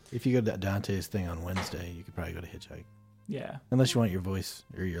action. If you go to Dante's thing on Wednesday, you could probably go to Hitchhike. Yeah. Unless you want your voice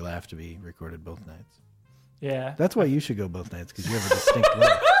or your laugh to be recorded both nights. Yeah. That's why you should go both nights, because you have a distinct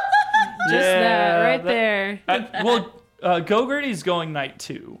laugh. Just that right there. Go-Gertie's going night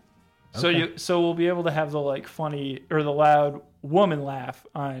 2. So we'll be able to have the like funny or the loud woman laugh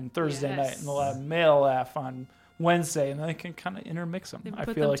on Thursday night and the loud male laugh on Wednesday, and then I can kind of intermix them. I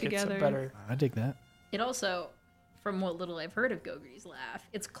feel like together. it's a better. I dig that. It also, from what little I've heard of Go-Gertie's laugh,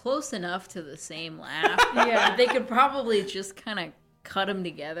 it's close enough to the same laugh. Yeah. They could probably just kind of cut them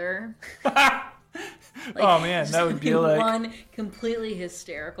together. Oh man, that would be like one completely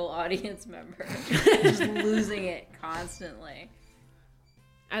hysterical audience member just losing it constantly.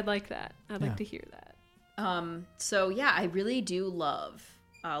 I'd like that. I'd like to hear that. So yeah, I really do love,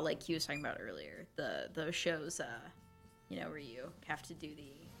 like he was talking about earlier, those shows, where you have to do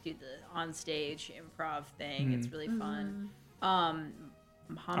the on stage improv thing. It's really fun.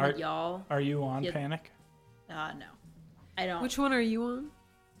 Muhammad Yal. Are you on Panic? No, I don't. Which one are you on?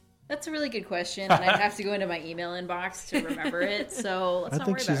 That's a really good question, and I'd have to go into my email inbox to remember it. So let's I not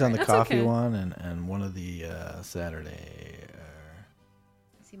think worry she's about on it the right coffee okay. one and one of the Saturday.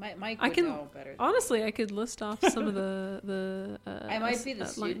 See, Mike I would can know better. Honestly, I could list off some of the. I might be the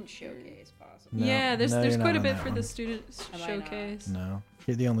student showcase, possibly. No, yeah, there's you're quite not a on bit that for one. the student Am I not? showcase. No,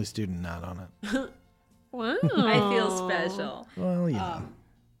 you're the only student not on it. Wow, I feel special. Well, yeah.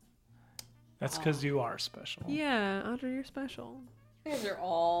 That's because you are special. Yeah, Audrey, you're special. You guys are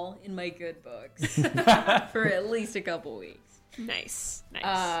all in my good books for at least a couple weeks. Nice.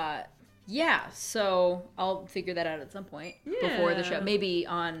 Yeah, so I'll figure that out at some point before the show. Yeah. Maybe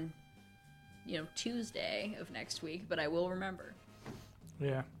on, Tuesday of next week, but I will remember.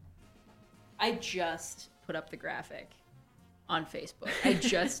 Yeah. I just put up the graphic on Facebook. I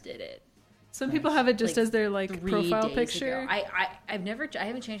just did it. Some people have it just Like as their 3 profile days picture. ago. I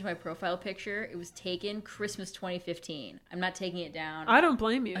haven't changed my profile picture. It was taken Christmas 2015. I'm not taking it down I don't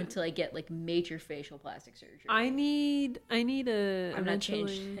blame you. until I get major facial plastic surgery. I need a I'm not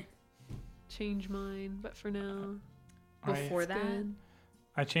eventually change mine, but for now, Before that, good.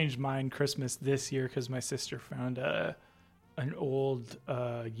 I changed mine Christmas this year because my sister found an old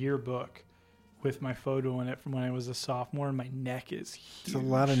yearbook with my photo in it from when I was a sophomore, and my neck is huge. There's a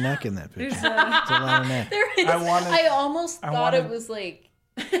lot of neck in that picture. There's, It's a lot of neck. there is. I almost thought it was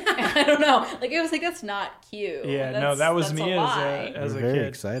I don't know. It was that's not cute. Yeah, no, that was me as a very kid.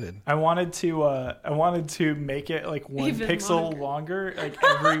 excited. I wanted to make it one Even pixel longer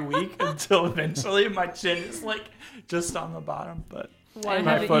every week until eventually my chin is just on the bottom. But Why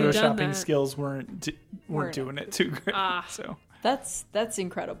my haven't you done photoshopping that? skills weren't doing it too great. So That's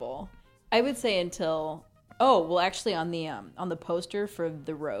incredible. I would say until actually on the poster for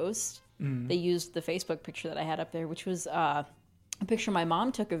the roast, they used the Facebook picture that I had up there, which was a picture my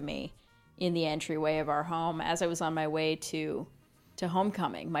mom took of me in the entryway of our home as I was on my way to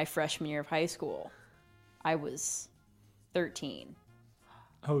homecoming, my freshman year of high school. I was 13.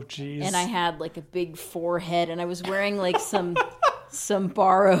 oh geez. And I had a big forehead, and I was wearing some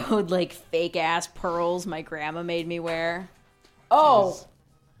borrowed fake ass pearls my grandma made me wear. Oh,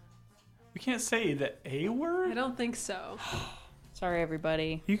 we can't say the A word. I don't think so. sorry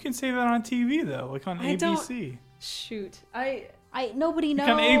everybody. You can say that on TV though, on I don't- ABC. Shoot, Nobody knows.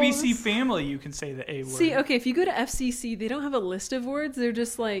 On ABC Family, you can say the A word. see. Okay, if you go to FCC, they don't have a list of words. They're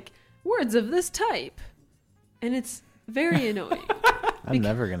just words of this type, and it's very annoying. I'm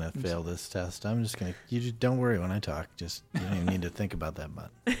never gonna fail this test. I'm just gonna. You just don't worry when I talk. Just you don't even need to think about that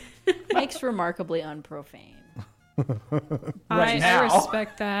much. Mike's remarkably unprofane, Right I now.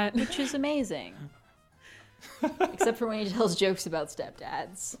 respect that. which is amazing. Except for when he tells jokes about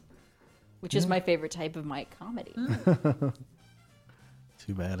stepdads, which is my favorite type of Mike comedy.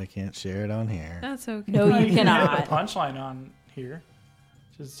 Too bad I can't share it on here. That's okay. No, you You can have cannot. a punchline on here.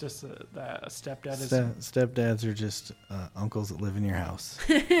 It's just that a stepdad is. Stepdads are just uncles that live in your house.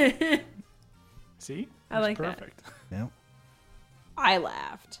 See, I like That's that. perfect. Yep. I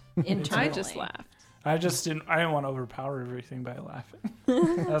laughed. Internally. I just laughed. I didn't want to overpower everything by laughing.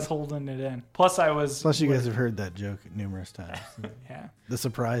 I was holding it in. Plus, Plus, you guys have heard that joke numerous times. Yeah. The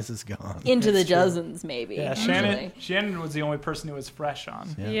surprise is gone. Into the dozens, maybe. Yeah, actually. Shannon was the only person who was fresh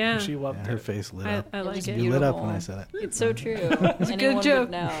on. Yeah. She loved her it. face lit I up. like was it. You lit up when beautiful. I said it. It's so true. It's a good Anyone joke.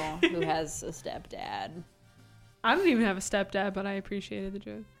 would know who has a stepdad. I don't even have a stepdad, but I appreciated the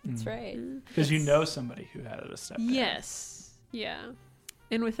joke. That's right. Because you know somebody who had a stepdad. Yes. Yeah.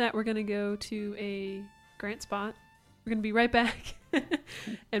 And with that, we're going to go to a Grant spot. We're going to be right back.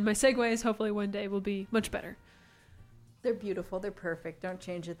 And my segues, hopefully one day, will be much better. They're beautiful. They're perfect. Don't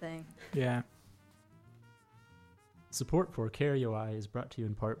change a thing. Yeah. Support for KRUI is brought to you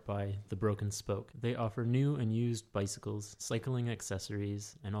in part by The Broken Spoke. They offer new and used bicycles, cycling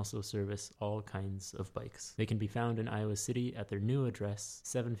accessories, and also service all kinds of bikes. They can be found in Iowa City at their new address,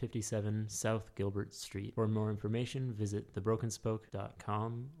 757 South Gilbert Street. For more information, visit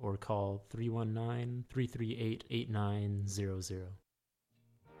thebrokenspoke.com or call 319-338-8900.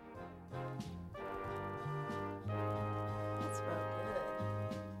 That's about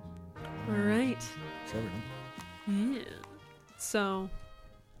All right. Sure. Yeah. So,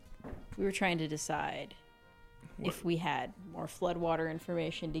 we were trying to decide if we had more Floodwater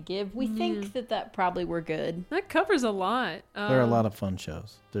information to give. We think that probably we're good. That covers a lot. There are a lot of fun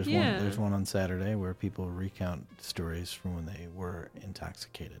shows. There's yeah. one. There's one on Saturday where people recount stories from when they were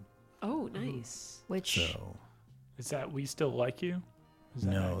intoxicated. Oh, nice. Which is that We Still Like You? Is that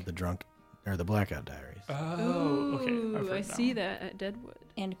No, the drunk or the Blackout Diaries. Oh, okay. Ooh, I see that at Deadwood.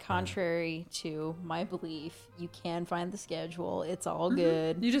 And contrary to my belief, you can find the schedule. It's all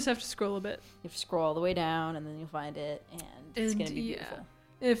good. You just have to scroll a bit. You have to scroll all the way down, and then you'll find it, and it's going to be beautiful.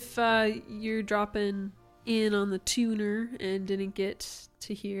 If you're dropping in on the tuner and didn't get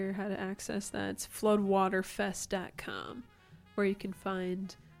to hear how to access that, it's floodwaterfest.com, where you can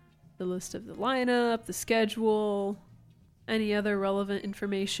find the list of the lineup, the schedule, any other relevant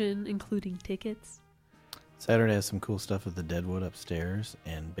information, including tickets. Saturday has some cool stuff at the Deadwood upstairs,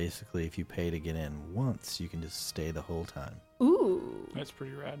 and basically if you pay to get in once, you can just stay the whole time. Ooh. That's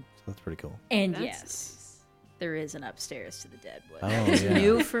pretty rad. So that's pretty cool. And That's yes, there is an upstairs to the Deadwood. Oh, It's yeah.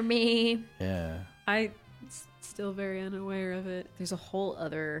 new for me. Yeah. I still very unaware of it. There's a whole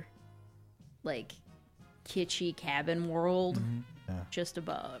other, like, kitschy cabin world just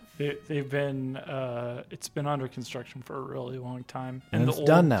above. They've been, it's been under construction for a really long time. And it's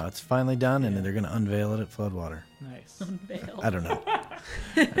done now. It's finally done, and they're going to unveil it at Floodwater. Nice. Unveil. I don't know. I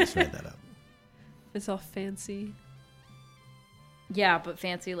just made that up. It's all fancy. Yeah, but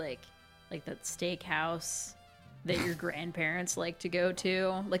fancy like that steakhouse that your grandparents like to go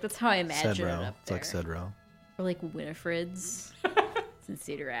to. Like, that's how I imagine it Cedro. up It's there. like Cedro. Or like Winifred's. It's in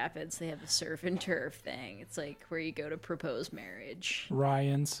Cedar Rapids. They have a surf and turf thing. It's like where you go to propose marriage.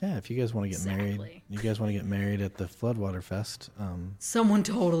 Ryan's. Yeah, if you guys want to get married, at the Floodwater Fest. Someone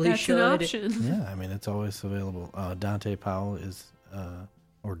totally That's should. an option. Yeah, I mean, it's always available. Dante Powell is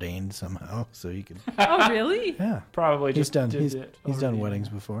ordained somehow, so he could. Oh, really? Yeah, Probably he's just done. did He's it done over weddings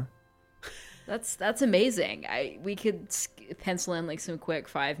the- before. That's amazing. We could pencil in like some quick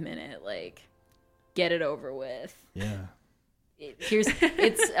 5-minute like get it over with. Yeah.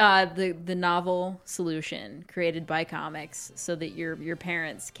 It's the novel solution created by comics so that your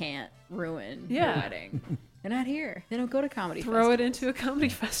parents can't ruin your wedding. They're not here. They don't go to comedy. Throw it into a comedy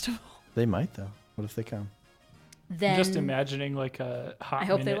festival. They might though. What if they come? Then I'm just imagining like a I hot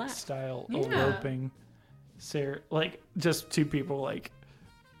hope they minute laugh. style Yeah. eloping, like just two people like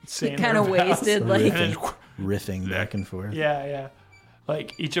saying kind their of vows. wasted, like riffing back and forth. Yeah.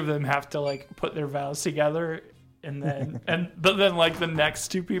 Like each of them have to like put their vows together, and then but then like the next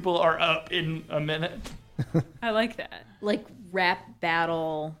two people are up in a minute. I like that. like rap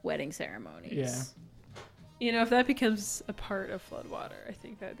battle wedding ceremonies. Yeah. You know, if that becomes a part of Floodwater, I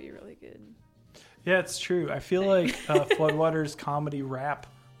think that'd be really good. Yeah, it's true. I feel like Floodwater's comedy rap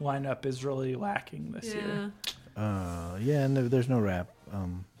lineup is really lacking this year. Yeah, no, there's no rap.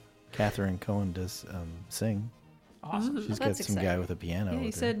 Catherine Cohen does sing. Awesome. She's That's got some guy exciting. with a piano. Yeah, he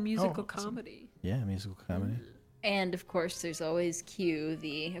with her. said musical awesome. comedy. Yeah, musical comedy. And of course, there's always Q,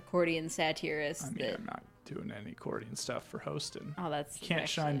 the accordion satirist. I mean, I'm not doing any accordion stuff for hosting. Oh, that's You can't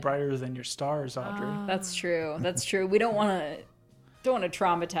actually- shine brighter than your stars, Audrey. That's true. That's true. We don't want to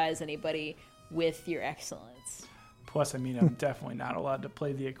traumatize anybody with your excellence. Plus, I mean, I'm definitely not allowed to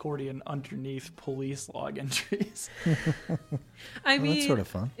play the accordion underneath police log entries. I mean, that's sort of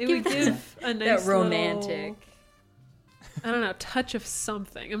fun. It would give a nice That romantic. I don't know, touch of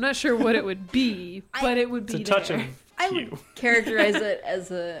something. I'm not sure what it would be, but it would It's be a touch there. of I Q. would characterize it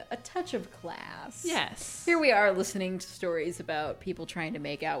as a touch of class. Yes. Here we are listening to stories about people trying to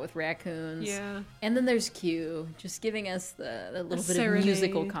make out with raccoons. Yeah. And then there's Q, just giving us the little bit of serenade,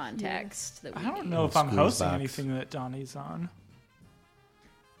 musical yeah. context. That we I don't need. know if I'm Squeeze hosting box. anything that Donnie's on.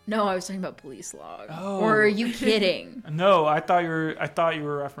 No, I was talking about Police Log. Oh. Or are you kidding? No, I thought you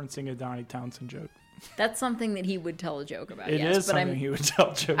were referencing a Donnie Townsend joke. That's something that he would tell a joke about. It yes, is but something he would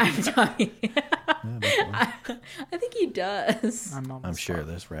tell jokes I'm about. talking. Yeah, I think he does. I'm sure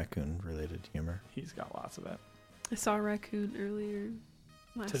there's raccoon-related humor. He's got lots of it. I saw a raccoon earlier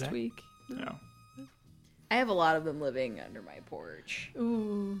last Today? week. No. I have a lot of them living under my porch.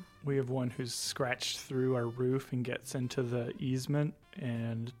 Ooh. We have one who's scratched through our roof and gets into the easement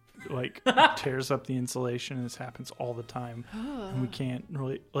and like tears up the insulation. This happens all the time. And we can't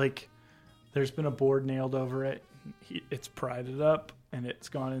really, like, there's been a board nailed over it. It's pried it up and it's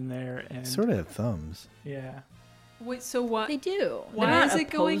gone in there. And Sort of have thumbs. yeah. Wait, so what? They do. Why They're not is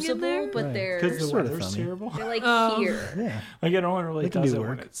it going in there? opposable, But Right. they're Because the Sort of weather's thummy. terrible. they're like here. Yeah. Like, no one really They can does do it when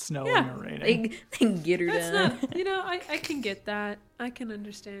work. it's snowing Yeah. or raining. They can get her That's down. not, you know, I can get that. I can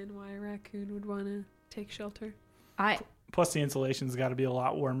understand why a raccoon would want to take shelter. Plus, the insulation's got to be a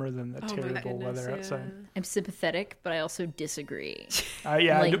lot warmer than the Oh my terrible goodness, weather yeah. outside. I'm sympathetic, but I also disagree.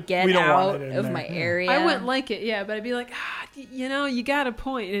 Yeah, Like, get we don't out want it in of there. my area. I wouldn't like it, yeah, but I'd be like, you know, you got a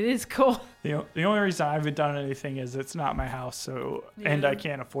point. It is cold. The only reason I haven't done anything is it's not my house, so and Yeah. I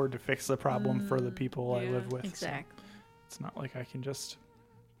can't afford to fix the problem for the people I yeah. live with. so Exactly. it's not like I can just.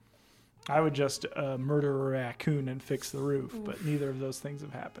 I would just murder a raccoon and fix the roof, but neither of those things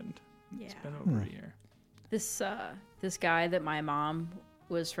have happened. It's been over a year. This guy that my mom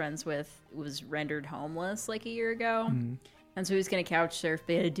was friends with was rendered homeless like a year ago. And so he was going to couch surf,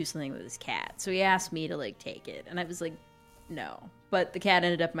 but he had to do something with his cat. So he asked me to like take it. And I was like, no. But the cat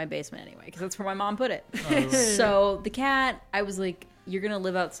ended up in my basement anyway, because that's where my mom put it. So the cat, I was like, you're going to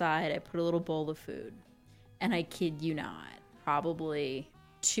live outside. I put a little bowl of food. And I kid you not, probably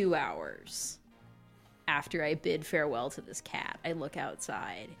 2 hours after I bid farewell to this cat, I look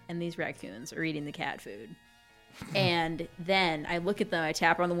outside and these raccoons are eating the cat food. And then I look at them, I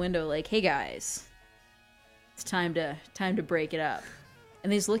tap on the window like, hey guys, it's time to break it up.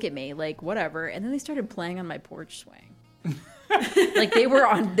 And they just look at me like, whatever. And then they started playing on my porch swing. Like they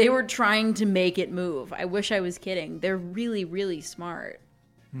were trying to make it move. I wish I was kidding. They're really, really smart.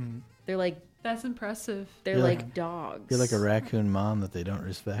 They're like, That's impressive. they're You're like dogs. You're like a raccoon mom that they don't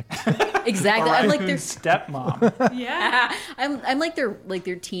respect. Exactly. I'm like Raccoon their stepmom. Yeah. I'm like their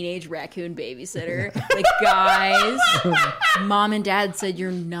teenage raccoon babysitter. Like, guys, mom and dad said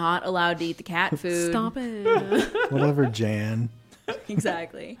you're not allowed to eat the cat food. Stop it. Whatever, Jan.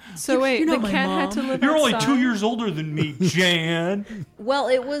 Exactly. So wait, you're the not my cat had mom. to live You're only outside? 2 years older than me, Jan. Well,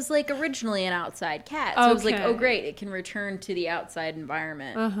 it was like originally an outside cat, so it was like, Okay. oh great, it can return to the outside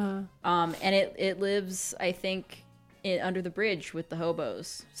environment. And it lives, I think, under the bridge with the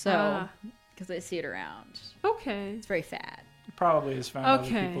hobos. So because I see it around, Okay. it's very fat. Probably has found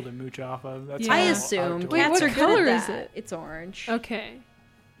Okay. other people to mooch off of. That's Yeah. I all assume outdoor. Wait, cats what are good color at is that. it? It's orange. Okay.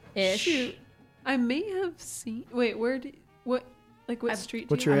 Ish. Shoot. I may have seen. Wait, what street?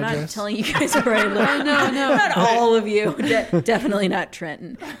 What's do you your I'm address? not telling you guys where I live. Oh, no. Not all of you. Definitely not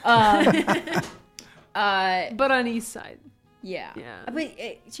Trenton. But on East Side. Yeah. Yeah. But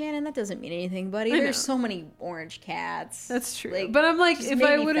Shannon, that doesn't mean anything, buddy. I know. There's so many orange cats. That's true. Like, But I'm like, just if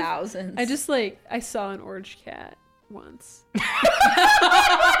I maybe would have, thousands. I saw an orange cat once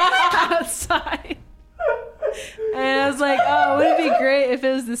outside, and I was like, oh, would it be great if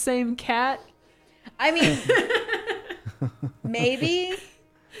it was the same cat? I mean, maybe.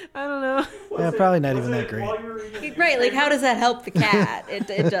 I don't know. Yeah, probably not even that great. Right, like how does that help the cat? It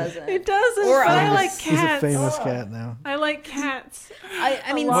doesn't. It doesn't. Or but I others. like He's a cats. famous cat now. I like cats.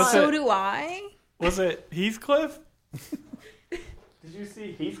 I mean, lot. so do I. Was it Heathcliff? Did you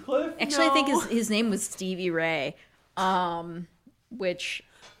see Heathcliff? Actually, I No. think his name was Stevie Ray. Which,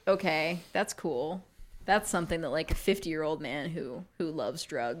 okay, that's cool. That's something that like a 50-year-old man who loves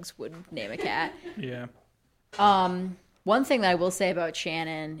drugs would name a cat. Yeah. One thing that I will say about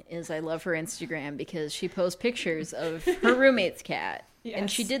Shannon is I love her Instagram because she posts pictures of her roommate's cat. And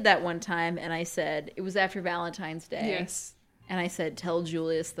she Yes. did that one time, and I said, it was after Valentine's Day. Yes. And I said, tell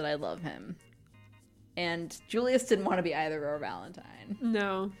Julius that I love him. And Julius didn't want to be either or Valentine,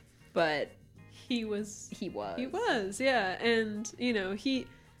 No. but He was. he was. He was. Yeah. And you know he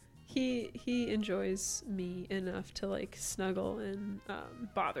enjoys me enough to like snuggle and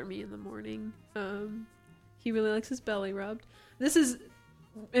bother me in the morning. He really likes his belly rubbed. This is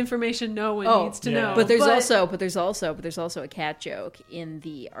information no one needs to yeah. know. But there's also a cat joke in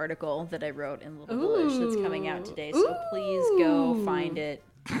the article that I wrote in Little Village that's coming out today. So please go find it.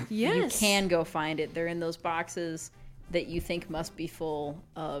 yes. You can go find it. They're in those boxes that you think must be full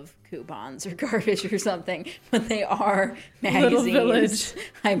of coupons or garbage or something, but they are Little magazines. Village.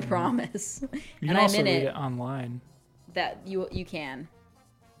 I promise. You and can I'm also in read it. it online. That you can.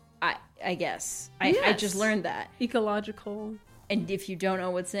 I guess. I Yes. just learned that. Ecological. And if you don't know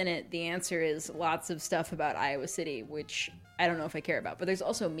what's in it, the answer is lots of stuff about Iowa City, which I don't know if I care about. But there's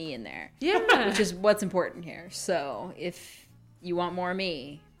also me in there. Yeah. Which is what's important here. So if you want more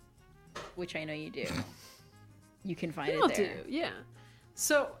me, which I know you do, you can find I'll it there. do. Yeah.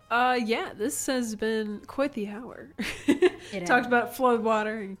 So, this has been quite the hour. It Talked has. about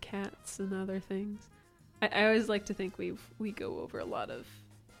Floodwater and cats and other things. I always like to think we go over a lot of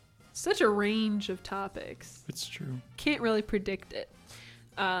such a range of topics. It's true. Can't really predict it,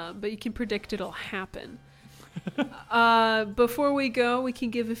 but you can predict it'll happen. Before we go, we can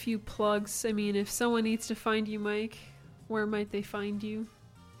give a few plugs. I mean, if someone needs to find you, Mike, where might they find you?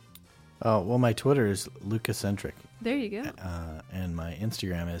 Well, my Twitter is Lucacentric. There you go. And my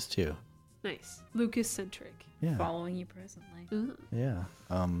Instagram is too. Nice. Lucas-centric. Yeah. Following you presently. Mm-hmm. Yeah.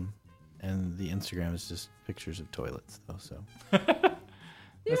 And the Instagram is just pictures of toilets, though. So. Yeah,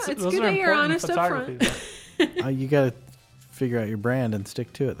 it's good that you're honest up front. You got to figure out your brand and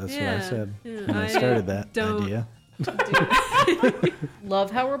stick to it. That's what I said when I started that idea. Love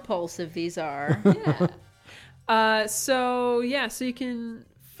how repulsive these are. Yeah. So you can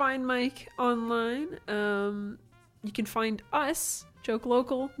find Mike online. You can find us, Joke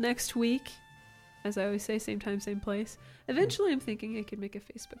Local, next week. As I always say, same time, same place. Eventually, I'm thinking I could make a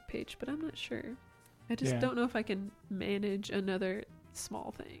Facebook page, but I'm not sure. I just don't know if I can manage another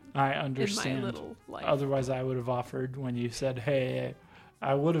small thing. I understand. In my little life. Otherwise, I would have offered when you said, hey,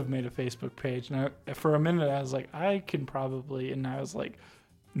 I would have made a Facebook page. Now, for a minute, I was like, I can probably, and I was like,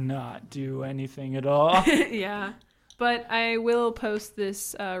 not do anything at all. Yeah. But I will post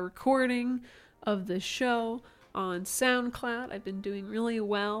this recording of the show on SoundCloud. I've been doing really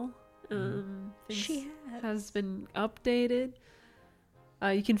well. She has been updated.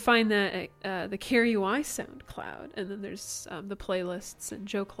 You can find that at the KRUI SoundCloud, and then there's the playlists, and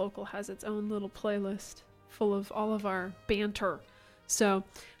Joke Local has its own little playlist full of all of our banter. So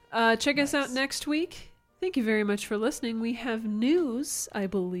check us out next week. Thank you very much for listening. We have news, I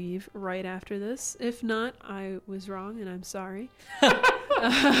believe, right after this. If not, I was wrong, and I'm sorry.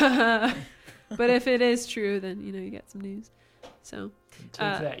 But if it is true, then you get some news. So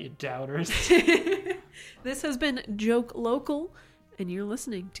take that, you doubters. This has been Joke Local, and you're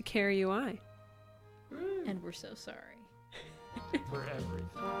listening to KRUI. And we're so sorry. For everything.